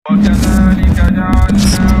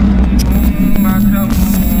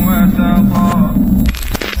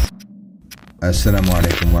Assalamu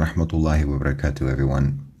alaikum wa rahmatullahi wa barakatuh,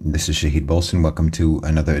 everyone. This is Shahid Bolson. Welcome to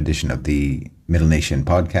another edition of the Middle Nation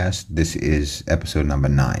podcast. This is episode number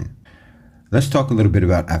 9. Let's talk a little bit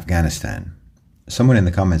about Afghanistan. Someone in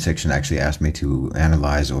the comment section actually asked me to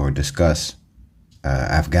analyze or discuss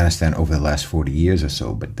Afghanistan over the last 40 years or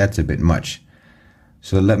so, but that's a bit much.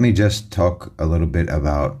 So let me just talk a little bit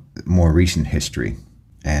about more recent history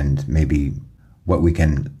and maybe what we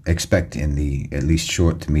can expect in the at least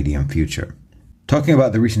short to medium future. Talking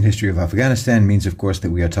about the recent history of Afghanistan means, of course, that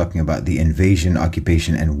we are talking about the invasion,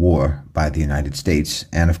 occupation, and war by the United States,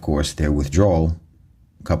 and, of course, their withdrawal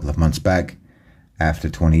a couple of months back after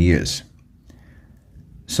 20 years.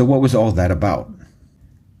 So what was all that about?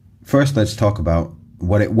 First, let's talk about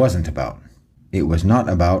what it wasn't about. It was not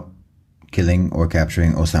about killing or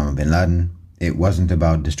capturing Osama bin Laden. It wasn't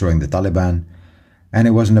about destroying the Taliban. And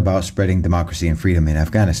it wasn't about spreading democracy and freedom in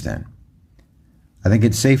Afghanistan. I think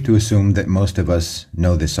it's safe to assume that most of us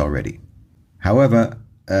know this already. However,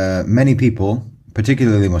 many people,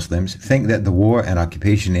 particularly Muslims, think that the war and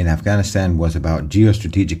occupation in Afghanistan was about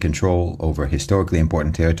geostrategic control over historically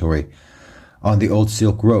important territory on the old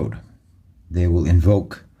Silk Road. They will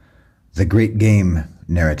invoke the Great Game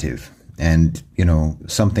narrative and,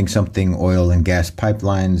 something oil and gas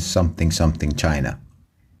pipelines, something China.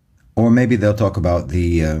 Or maybe they'll talk about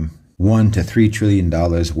the $1 to $3 trillion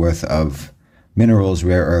worth of minerals,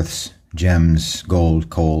 rare earths, gems, gold,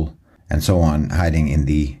 coal, and so on hiding in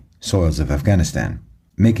the soils of Afghanistan,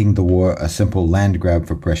 making the war a simple land grab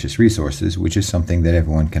for precious resources, which is something that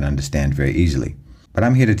everyone can understand very easily. But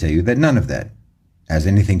I'm here to tell you that none of that has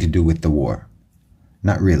anything to do with the war.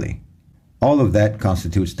 Not really. All of that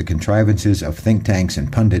constitutes the contrivances of think tanks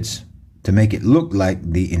and pundits to make it look like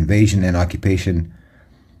the invasion and occupation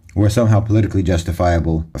were somehow politically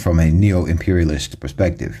justifiable from a neo-imperialist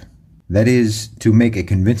perspective. That is, to make a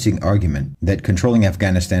convincing argument that controlling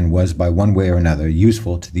Afghanistan was, by one way or another,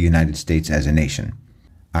 useful to the United States as a nation.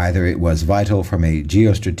 Either it was vital from a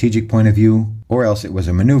geostrategic point of view, or else it was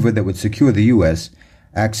a maneuver that would secure the U.S.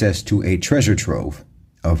 access to a treasure trove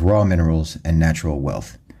of raw minerals and natural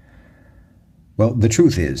wealth. Well, the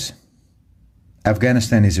truth is,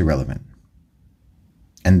 Afghanistan is irrelevant.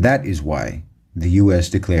 And that is why the U.S.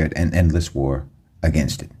 declared an endless war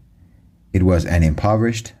against it. It was an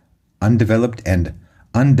impoverished, undeveloped, and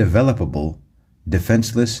undevelopable,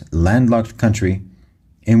 defenseless, landlocked country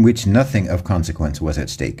in which nothing of consequence was at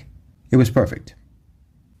stake. It was perfect.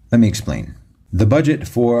 Let me explain. The budget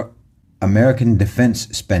for American defense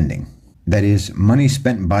spending, that is, money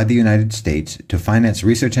spent by the United States to finance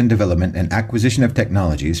research and development and acquisition of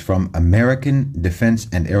technologies from American defense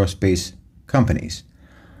and aerospace companies,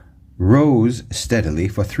 rose steadily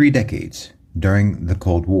for 3 decades during the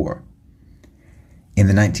Cold War. In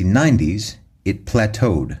the 1990s, it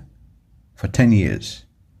plateaued for 10 years.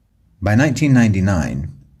 By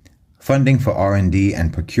 1999, funding for R&D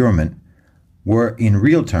and procurement were, in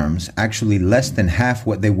real terms, actually less than half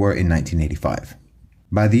what they were in 1985.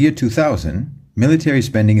 By the year 2000, military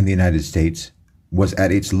spending in the United States was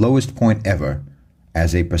at its lowest point ever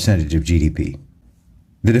as a percentage of GDP.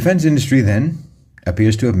 The defense industry then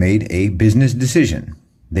appears to have made a business decision.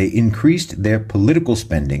 They increased their political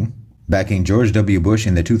spending, backing George W. Bush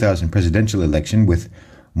in the 2000 presidential election with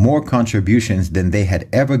more contributions than they had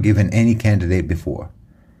ever given any candidate before.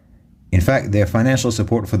 In fact, their financial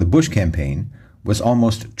support for the Bush campaign was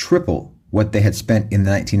almost triple what they had spent in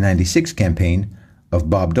the 1996 campaign of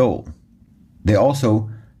Bob Dole. They also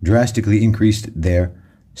drastically increased their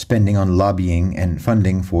spending on lobbying and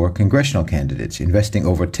funding for congressional candidates, investing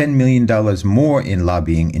over $10 million more in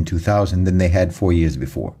lobbying in 2000 than they had 4 years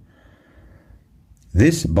before.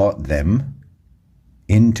 This bought them,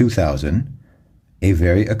 in 2000, a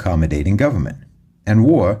very accommodating government, and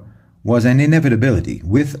war was an inevitability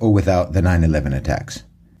with or without the 9/11 attacks.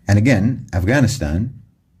 And again, Afghanistan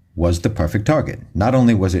was the perfect target. Not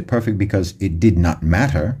only was it perfect because it did not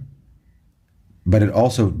matter, but it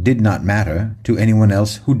also did not matter to anyone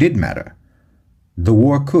else who did matter. The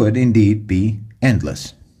war could indeed be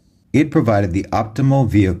endless. It provided the optimal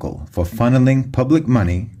vehicle for funneling public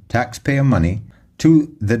money, taxpayer money,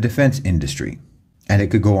 to the defense industry, and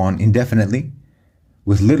it could go on indefinitely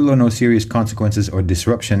with little or no serious consequences or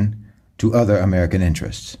disruption to other American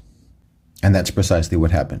interests. And that's precisely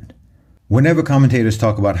what happened. Whenever commentators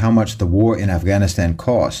talk about how much the war in Afghanistan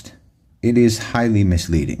cost, it is highly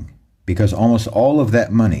misleading, because almost all of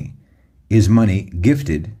that money is money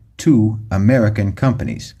gifted to American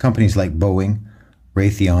companies like Boeing,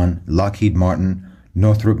 Raytheon, Lockheed Martin,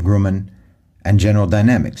 Northrop Grumman, and General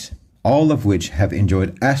Dynamics, all of which have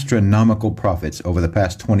enjoyed astronomical profits over the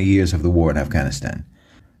past 20 years of the war in Afghanistan.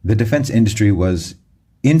 the defense industry was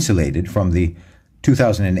insulated from the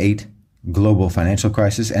 2008 global financial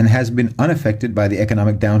crisis and has been unaffected by the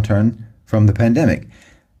economic downturn from the pandemic.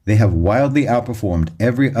 They have wildly outperformed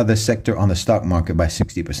every other sector on the stock market by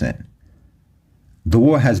 60%. The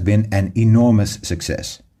war has been an enormous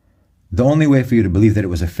success. The only way for you to believe that it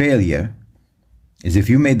was a failure is if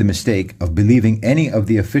you made the mistake of believing any of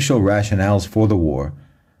the official rationales for the war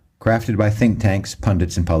crafted by think tanks,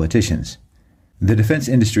 pundits, and politicians. The defense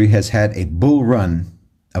industry has had a bull run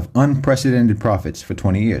of unprecedented profits for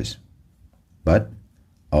 20 years. But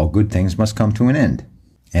all good things must come to an end,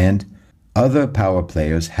 and other power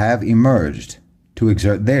players have emerged to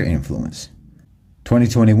exert their influence.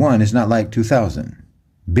 2021 is not like 2000.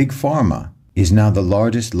 Big Pharma is now the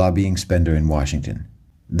largest lobbying spender in Washington.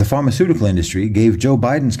 The pharmaceutical industry gave Joe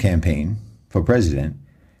Biden's campaign for president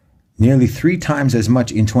nearly 3 times as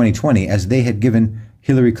much in 2020 as they had given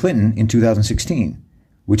Hillary Clinton in 2016,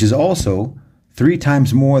 which is also 3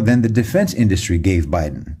 times more than the defense industry gave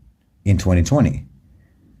Biden in 2020.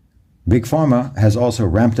 Big Pharma has also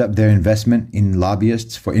ramped up their investment in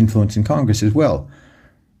lobbyists for influence in Congress as well,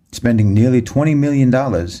 spending nearly $20 million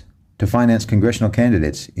to finance congressional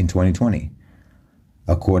candidates in 2020.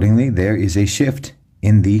 Accordingly, there is a shift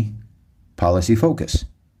in the policy focus,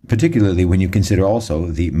 particularly when you consider also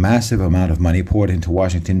the massive amount of money poured into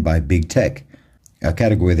Washington by big tech, a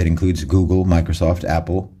category that includes Google, Microsoft,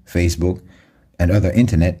 Apple, Facebook, and other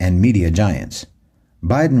internet and media giants.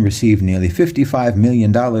 Biden received nearly $55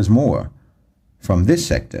 million more from this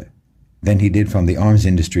sector than he did from the arms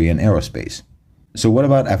industry and aerospace. So what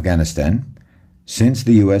about Afghanistan? Since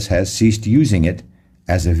the U.S. has ceased using it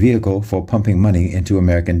as a vehicle for pumping money into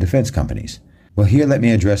American defense companies. Well, here let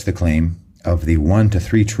me address the claim of the $1 to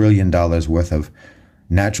 $3 trillion worth of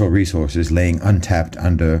natural resources laying untapped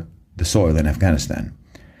under the soil in Afghanistan.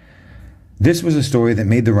 This was a story that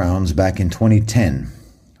made the rounds back in 2010,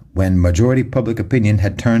 when majority public opinion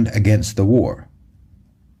had turned against the war.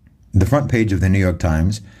 The front page of the New York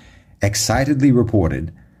Times excitedly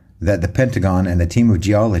reported that the Pentagon and a team of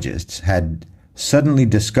geologists had suddenly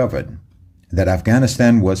discovered that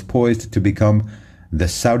Afghanistan was poised to become the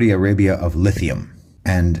Saudi Arabia of lithium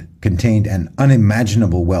and contained an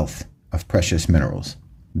unimaginable wealth of precious minerals.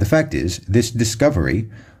 The fact is, this discovery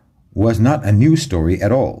was not a news story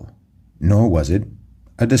at all, nor was it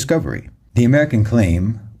a discovery. The American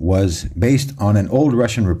claim was based on an old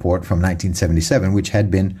Russian report from 1977, which had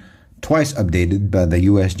been twice updated by the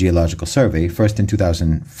U.S. Geological Survey, first in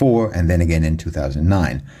 2004 and then again in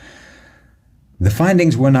 2009. The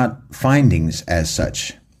findings were not findings as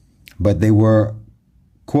such, but they were,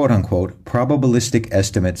 quote-unquote, probabilistic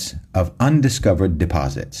estimates of undiscovered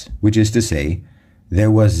deposits, which is to say, there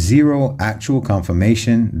was zero actual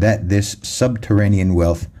confirmation that this subterranean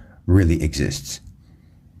wealth really exists.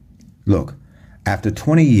 Look, after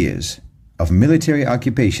 20 years of military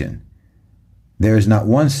occupation, there is not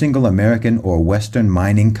one single American or Western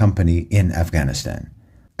mining company in Afghanistan.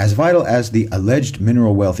 As vital as the alleged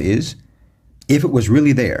mineral wealth is, if it was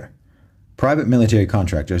really there, private military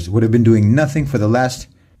contractors would have been doing nothing for the last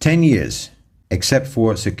 10 years except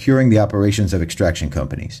for securing the operations of extraction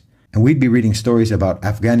companies. And we'd be reading stories about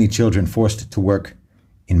Afghani children forced to work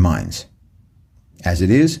in mines. As it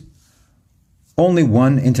is, only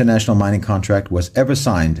one international mining contract was ever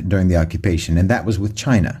signed during the occupation, and that was with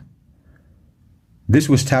China. This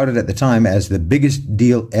was touted at the time as the biggest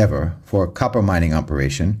deal ever for a copper mining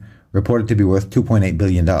operation, reported to be worth $2.8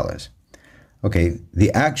 billion. Okay,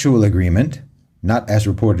 the actual agreement, not as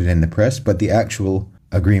reported in the press, but the actual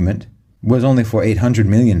agreement was only for $800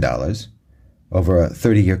 million over a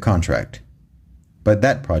 30-year contract. But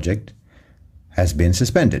that project has been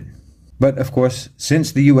suspended. But of course,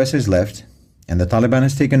 since the U.S. has left and the Taliban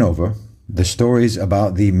has taken over, the stories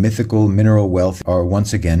about the mythical mineral wealth are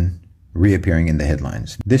once again reappearing in the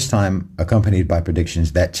headlines, this time accompanied by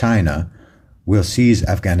predictions that China will seize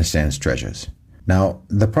Afghanistan's treasures. Now,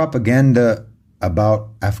 the propaganda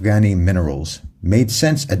about Afghani minerals made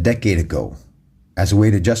sense a decade ago as a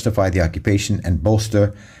way to justify the occupation and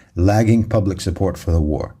bolster lagging public support for the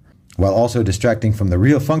war, while also distracting from the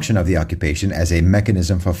real function of the occupation as a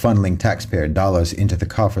mechanism for funneling taxpayer dollars into the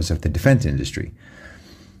coffers of the defense industry.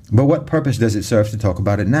 But what purpose does it serve to talk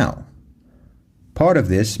about it now? Part of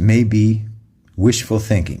this may be wishful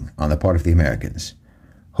thinking on the part of the Americans,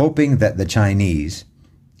 hoping that the Chinese,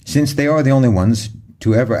 since they are the only ones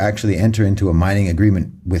to ever actually enter into a mining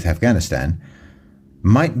agreement with Afghanistan,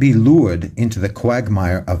 might be lured into the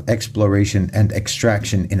quagmire of exploration and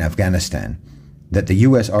extraction in Afghanistan that the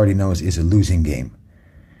U.S. already knows is a losing game.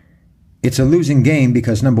 It's a losing game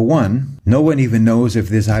because, number one, no one even knows if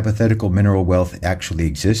this hypothetical mineral wealth actually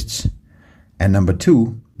exists. And number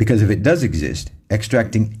two, because if it does exist,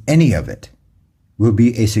 extracting any of it will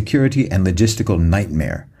be a security and logistical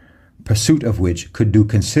nightmare, pursuit of which could do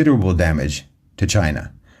considerable damage to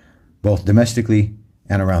China, both domestically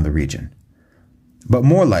and around the region. But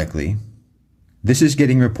more likely, this is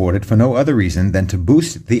getting reported for no other reason than to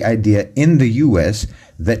boost the idea in the US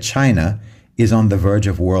that China is on the verge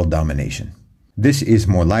of world domination. This is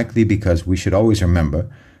more likely because we should always remember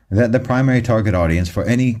that the primary target audience for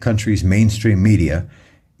any country's mainstream media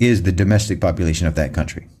is the domestic population of that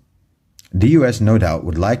country. The US, no doubt,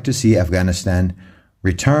 would like to see Afghanistan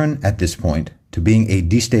return at this point to being a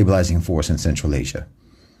destabilizing force in Central Asia,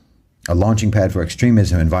 a launching pad for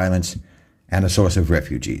extremism and violence, and a source of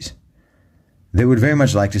refugees. They would very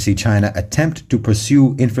much like to see China attempt to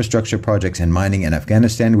pursue infrastructure projects and mining in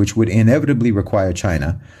Afghanistan, which would inevitably require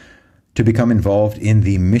China to become involved in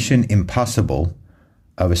the mission impossible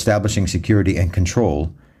of establishing security and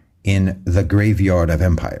control in the graveyard of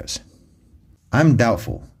empires. I'm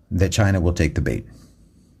doubtful that China will take the bait.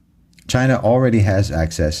 China already has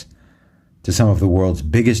access to some of the world's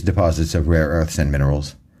biggest deposits of rare earths and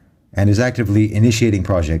minerals, and is actively initiating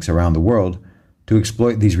projects around the world to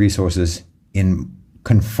exploit these resources in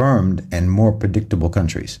confirmed and more predictable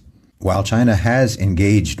countries. While China has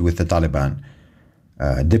engaged with the Taliban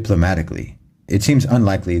diplomatically, it seems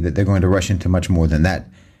unlikely that they're going to rush into much more than that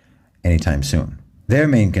anytime soon. Their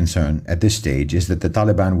main concern at this stage is that the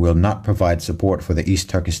Taliban will not provide support for the East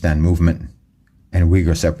Turkestan movement and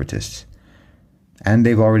Uyghur separatists, and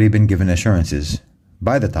they've already been given assurances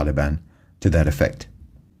by the Taliban to that effect.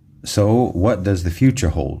 So what does the future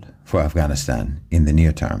hold for Afghanistan in the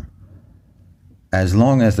near term? As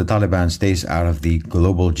long as the Taliban stays out of the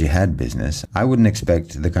global jihad business, I wouldn't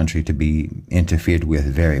expect the country to be interfered with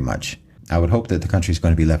very much. I would hope that the country is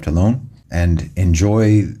going to be left alone and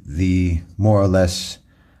enjoy the more or less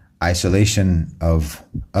isolation of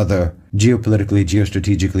other geopolitically,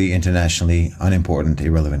 geostrategically, internationally unimportant,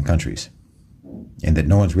 irrelevant countries. And that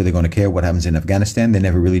no one's really going to care what happens in Afghanistan. They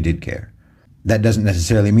never really did care. That doesn't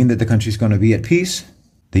necessarily mean that the country's going to be at peace.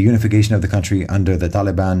 The unification of the country under the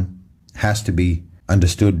Taliban has to be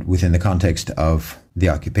understood within the context of the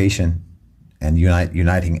occupation and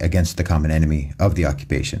uniting against the common enemy of the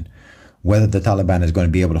occupation. Whether the Taliban is going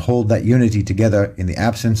to be able to hold that unity together in the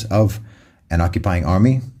absence of an occupying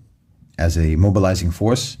army as a mobilizing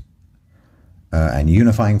force and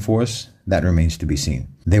unifying force, that remains to be seen.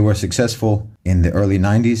 They were successful in the early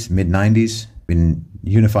 90s, mid-90s, in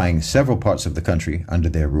unifying several parts of the country under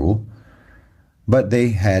their rule, but they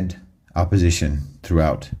had opposition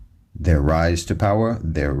throughout their rise to power,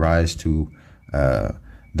 their rise to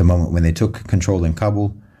the moment when they took control in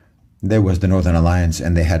Kabul. There was the Northern Alliance,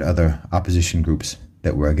 and they had other opposition groups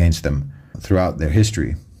that were against them throughout their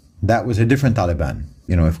history. That was a different Taliban.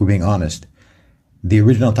 You know, if we're being honest, the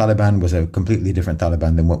original Taliban was a completely different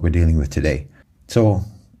Taliban than what we're dealing with today. So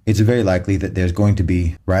it's very likely that there's going to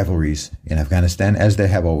be rivalries in Afghanistan, as there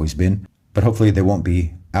have always been, but hopefully there won't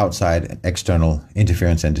be outside external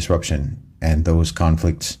interference and disruption, and those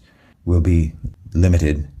conflicts will be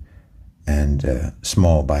limited and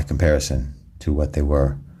small by comparison to what they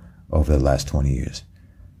were over the last 20 years.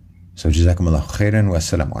 So jazakumullah khairan wa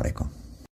assalamu alaikum.